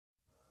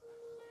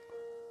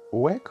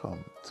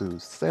Welcome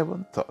to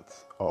 7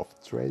 Thoughts of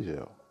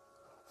Treasure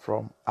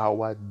from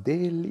our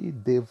daily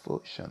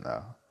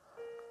devotional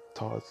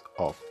Thoughts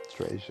of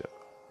Treasure.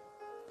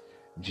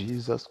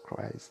 Jesus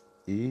Christ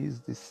is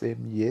the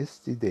same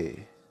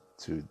yesterday,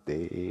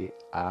 today,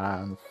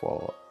 and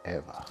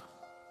forever.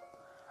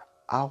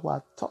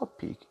 Our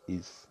topic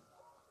is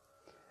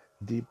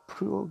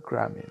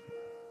deprogramming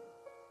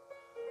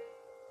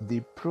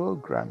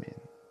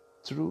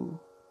through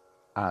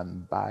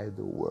and by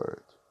the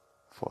Word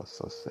for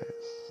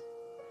success.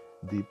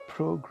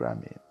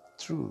 Deprogramming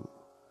through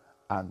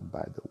and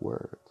by the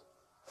Word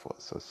for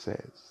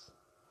success.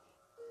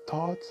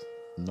 Thought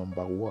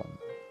number 1.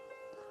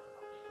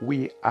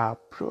 We are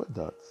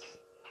products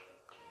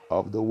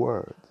of the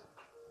Word,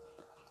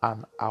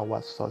 and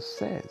our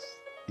success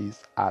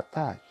is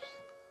attached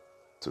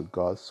to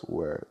God's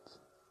Word.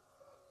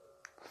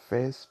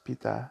 1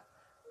 Peter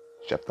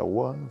chapter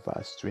 1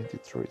 verse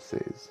 23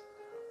 says,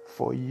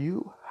 "For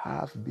you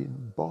have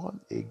been born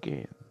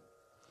again,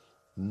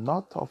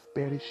 not of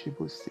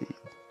perishable seed,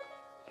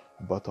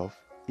 but of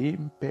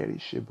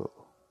imperishable,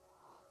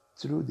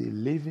 through the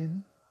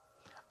living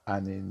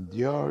and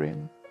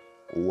enduring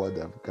Word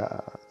of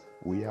God."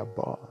 We are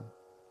born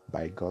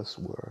by God's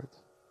Word.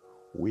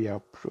 We are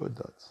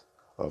products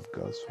of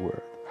God's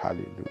Word.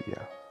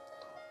 Hallelujah.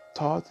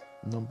 Thought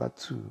number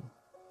 2.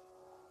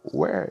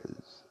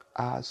 Words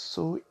are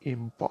so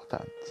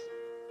important,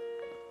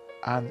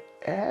 and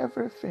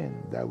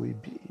everything that will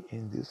be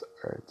in this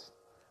earth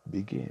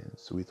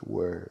begins with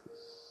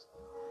words.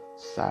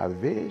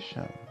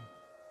 Salvation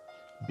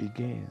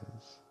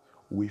begins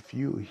with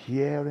you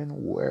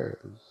hearing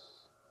words,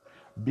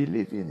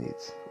 believing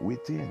it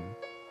within,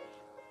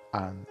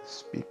 and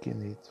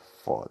speaking it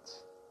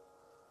forth.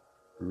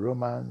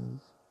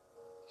 Romans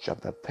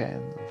chapter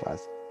 10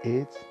 verse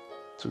 8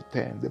 to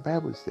 10, the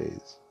Bible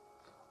says,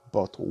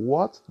 "But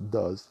what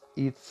does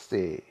it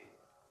say?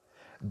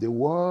 The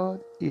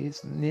word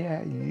is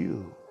near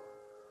you.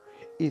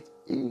 It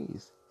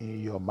is in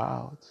your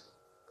mouth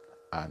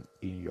and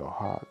in your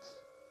heart."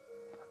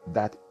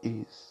 That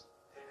is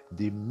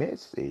the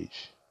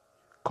message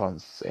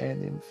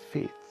concerning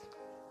faith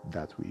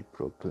that we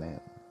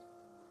proclaim.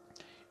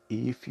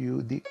 If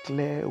you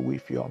declare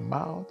with your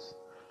mouth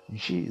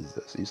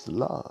Jesus is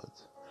Lord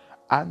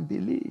and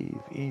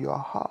believe in your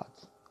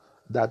heart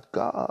that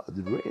God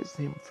raised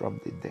him from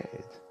the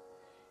dead,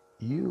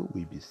 you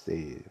will be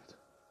saved.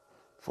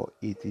 For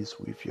it is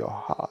with your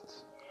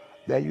heart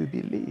that you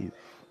believe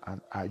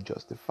and are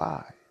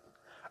justified,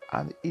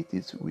 and it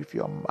is with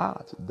your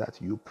mouth that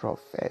you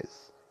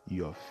profess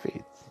your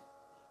faith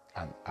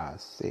and are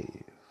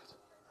saved.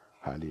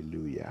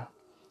 Hallelujah.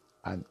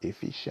 And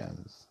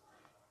Ephesians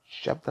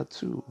chapter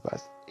 2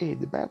 verse 8,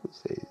 the Bible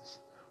says,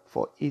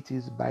 "For it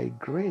is by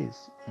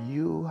grace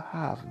you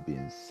have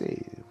been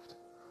saved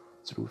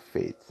through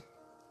faith,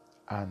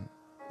 and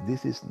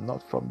this is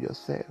not from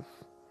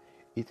yourself.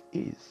 It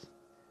is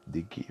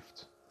the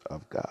gift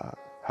of God."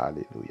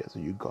 Hallelujah. So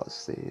you got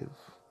saved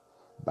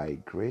by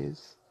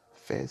grace.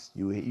 First,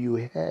 you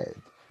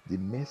heard the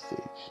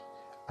message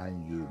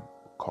and you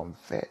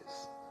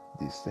confess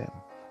the same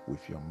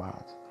with your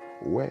mouth.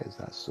 Words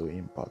are so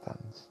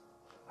important.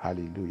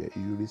 Hallelujah.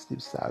 You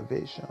receive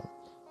salvation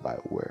by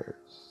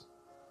words.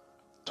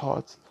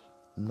 Thought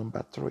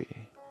number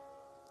 3.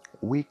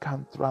 We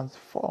can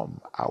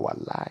transform our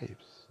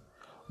lives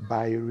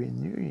by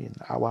renewing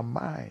our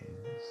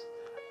minds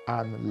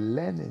and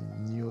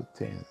learning new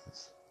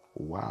things.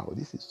 Wow,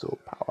 this is so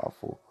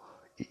powerful.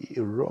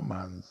 In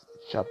Romans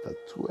chapter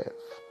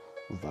 12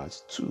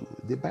 verse 2,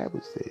 the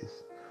Bible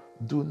says,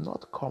 "Do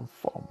not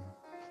conform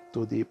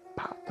to the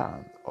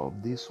pattern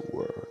of this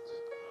world,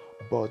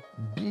 but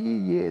be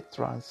ye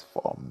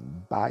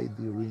transformed by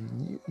the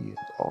renewing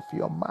of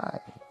your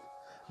mind,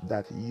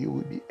 that you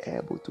will be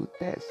able to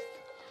test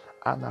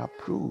and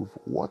approve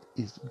what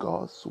is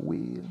God's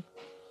will,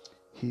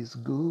 his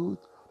good,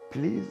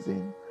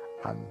 pleasing,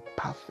 and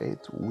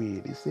perfect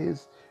will." It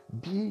says,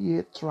 "Be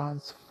ye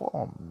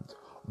transformed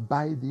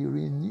by the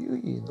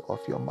renewing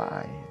of your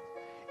mind."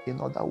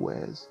 In other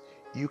words,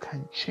 you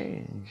can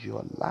change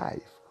your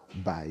life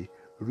by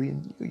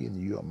renewing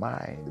your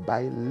mind,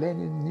 by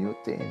learning new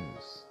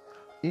things.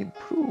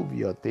 Improve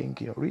your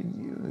thinking,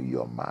 renew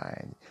your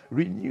mind,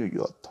 renew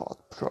your thought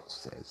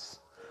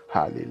process.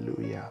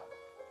 Hallelujah.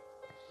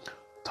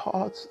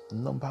 Thought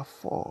number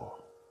 4.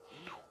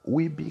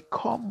 We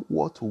become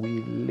what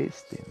we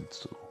listen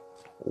to,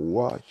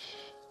 watch,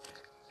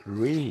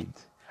 read,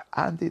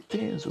 and the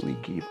things we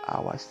give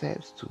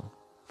ourselves to.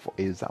 For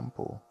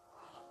example,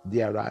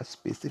 there are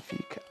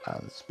specific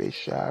and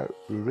special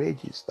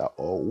register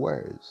or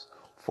words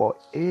for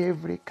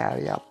every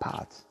career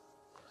path,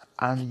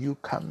 and you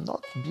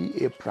cannot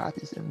be a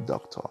practicing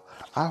doctor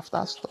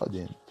after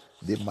studying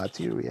the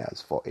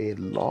materials for a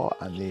law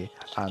and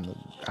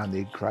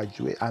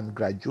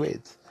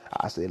graduate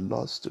as a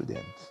law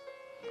student.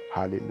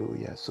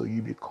 Hallelujah. So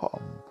you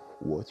become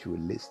what you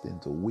listen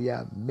to. We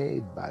are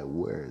made by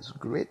words.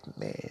 Great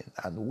men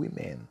and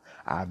women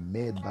are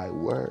made by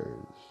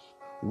words.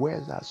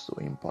 Words are so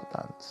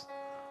important.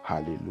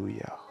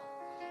 Hallelujah.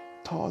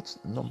 Thought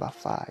number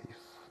 5.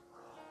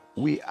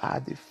 We are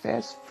the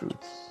first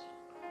fruits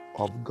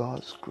of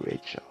God's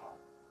creature.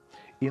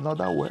 In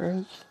other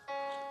words,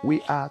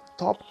 we are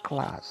top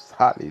class.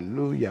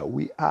 Hallelujah.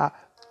 We are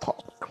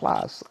top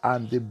class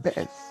and the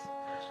best.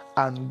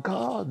 And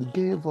God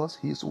gave us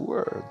His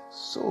word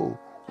so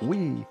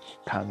we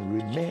can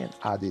remain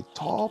at the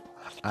top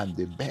and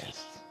the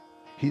best.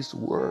 His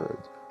word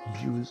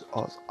builds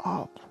us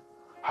up.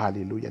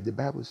 Hallelujah. The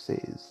Bible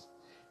says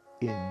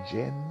in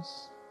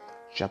James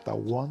chapter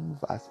 1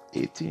 verse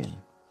 18,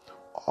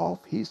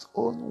 of His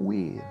own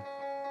will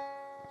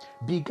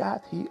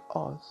begat He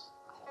us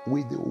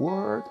with the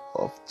word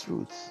of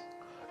truth,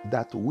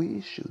 that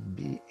we should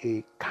be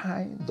a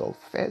kind of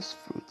first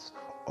fruits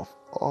of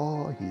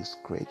all His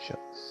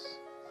creatures.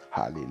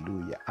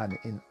 Hallelujah. And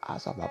in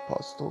Acts of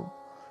Apostle,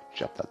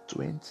 chapter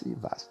 20,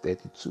 verse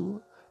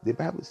 32, the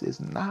Bible says,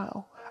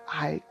 now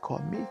I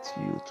commit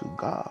you to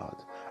God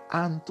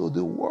and to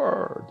the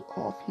word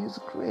of His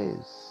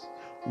grace,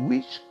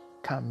 which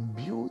can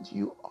build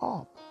you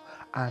up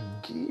and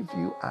give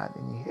you an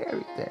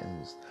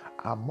inheritance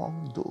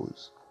among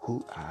those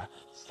who are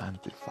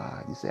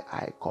sanctified. He said,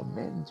 I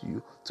commend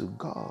you to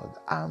God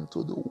and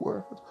to the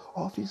word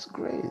of His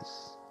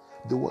grace.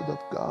 The word of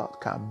God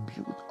can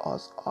build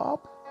us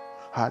up.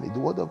 Hallelujah. The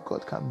word of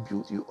God can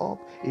build you up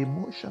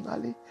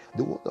emotionally.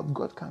 The word of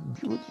God can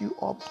build you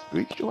up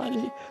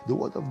spiritually. The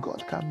word of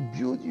God can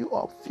build you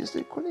up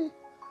physically.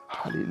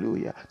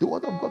 Hallelujah. The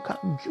word of God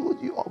can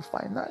build you up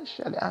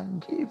financially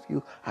and give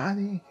you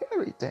an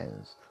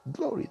inheritance.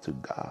 Glory to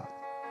God.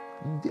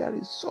 There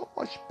is so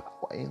much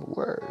power in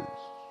words.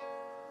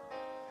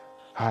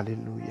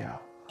 Hallelujah.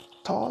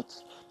 Thought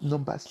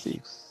number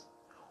 6.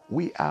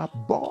 We are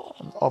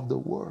born of the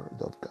word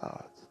of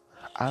God,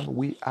 and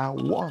we are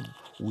one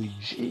with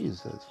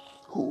Jesus,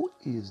 who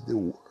is the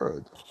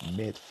word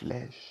made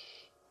flesh.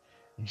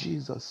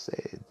 Jesus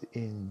said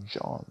in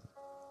John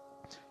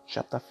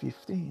chapter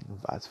 15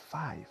 verse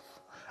 5,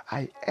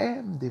 I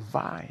am the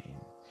vine,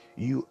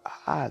 you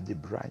are the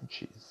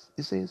branches.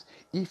 It says,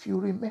 if you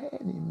remain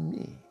in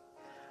me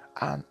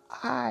and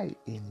I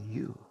in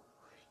you,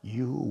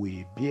 you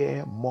will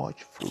bear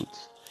much fruit.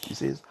 He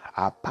says,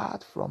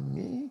 apart from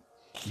me,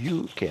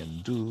 you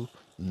can do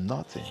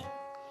nothing.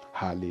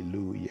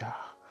 Hallelujah.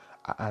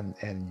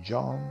 And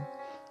John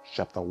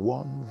chapter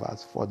 1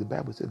 verse 4, the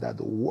Bible said that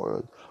the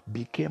word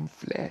became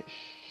flesh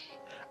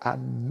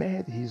and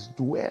made his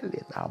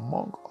dwelling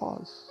among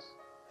us.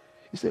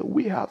 He said,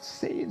 we have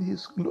seen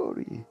his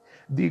glory,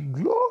 the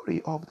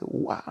glory of the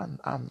one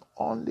and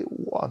only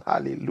one,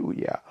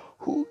 hallelujah,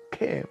 who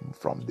came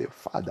from the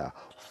Father,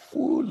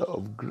 full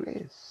of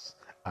grace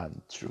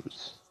and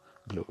truth.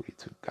 Glory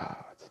to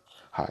God.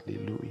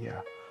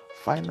 Hallelujah.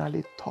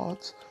 Finally,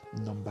 thought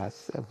number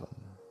 7.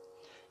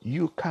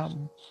 You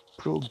can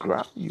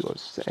program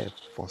yourself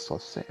for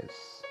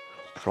success,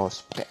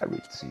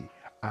 prosperity,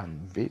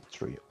 and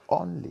victory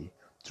only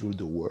through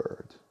the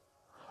Word.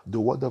 The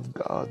Word of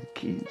God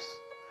gives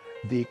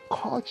the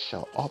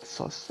culture of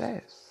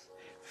success,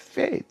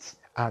 faith,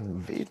 and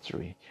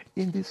victory.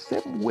 In the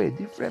same way,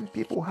 different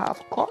people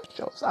have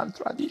cultures and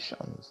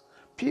traditions.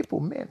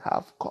 Men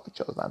have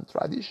cultures and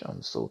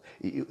traditions. So,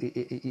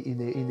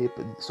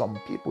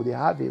 some people, they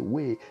have a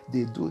way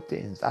they do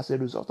things as a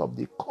result of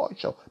the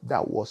culture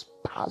that was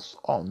passed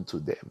on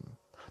to them.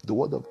 The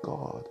word of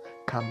God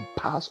can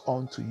pass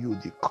on to you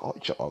the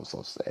culture of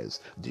success,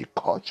 the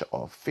culture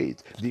of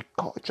faith, the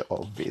culture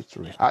of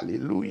victory.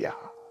 Hallelujah.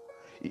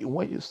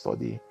 When you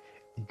study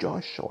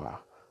Joshua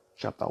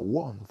chapter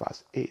 1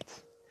 verse 8,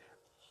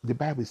 the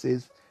Bible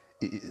says,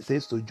 it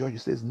says to Joshua,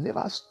 it says,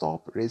 never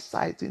stop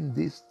reciting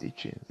these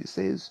teachings. It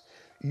says,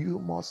 you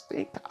must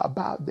think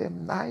about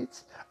them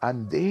night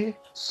and day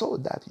so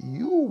that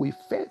you will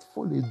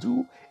faithfully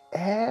do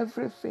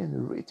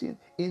everything written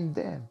in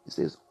them. It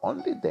says,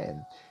 only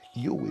then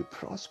you will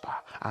prosper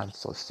and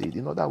succeed.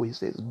 In other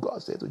words, it says,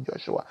 God said to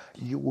Joshua,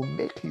 you will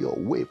make your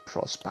way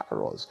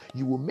prosperous.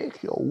 You will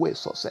make your way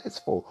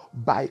successful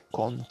by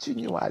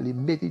continually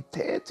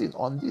meditating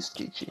on these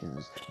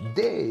teachings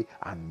day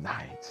and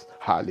night.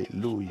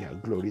 Hallelujah.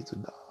 Glory to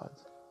God.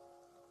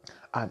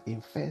 And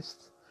in 1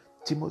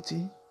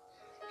 Timothy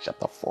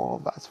chapter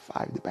 4 verse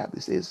 5, the Bible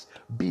says,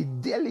 be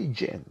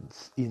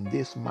diligent in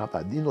this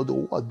matter. You know, the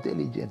word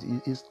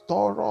diligent is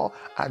thorough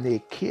and a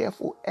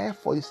careful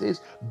effort. It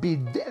says, be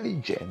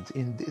diligent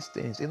in these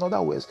things. In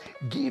other words,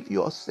 give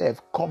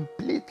yourself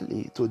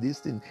completely to these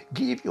things.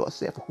 Give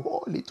yourself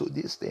wholly to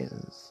these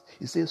things.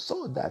 It says,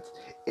 so that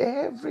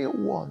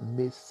everyone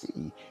may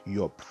see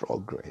your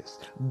progress.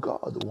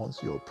 God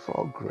wants your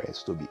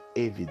progress to be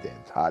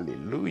evident.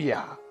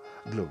 Hallelujah.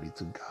 Glory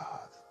to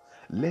God.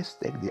 Let's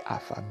take the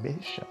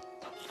affirmation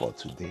for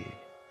today.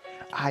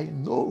 I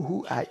know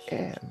who I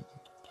am.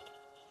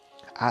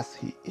 As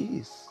He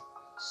is,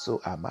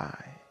 so am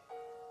I.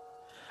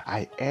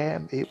 I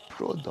am a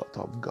product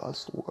of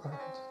God's word.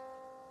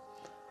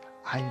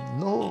 I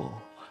know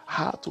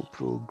how to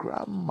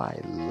program my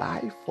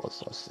life for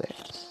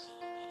success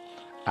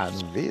and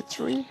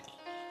victory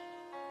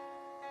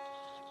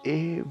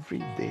every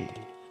day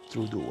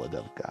through the Word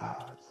of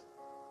God.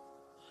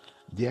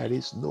 There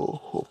is no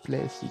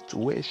hopeless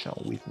situation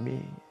with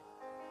me,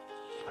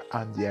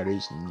 and there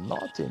is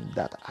nothing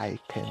that I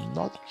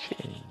cannot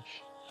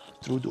change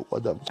through the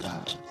Word of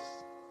God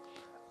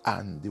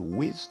and the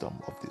wisdom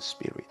of the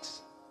Spirit.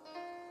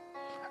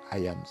 I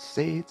am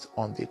set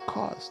on the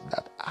course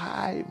that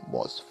I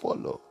must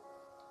follow,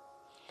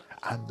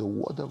 and the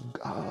Word of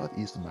God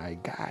is my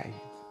guide,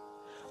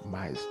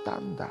 my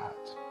standard,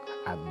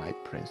 and my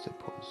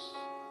principles.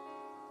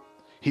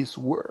 His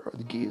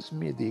Word gives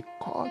me the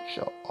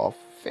culture of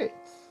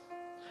faith,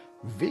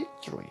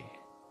 victory,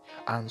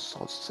 and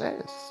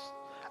success,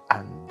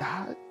 and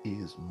that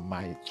is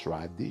my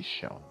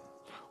tradition.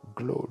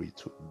 Glory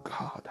to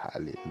God.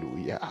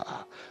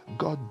 Hallelujah.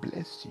 God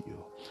bless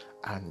you,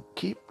 and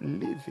keep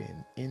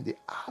living in the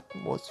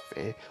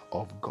atmosphere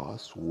of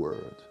God's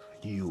Word.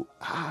 You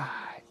are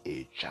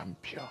a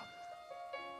champion.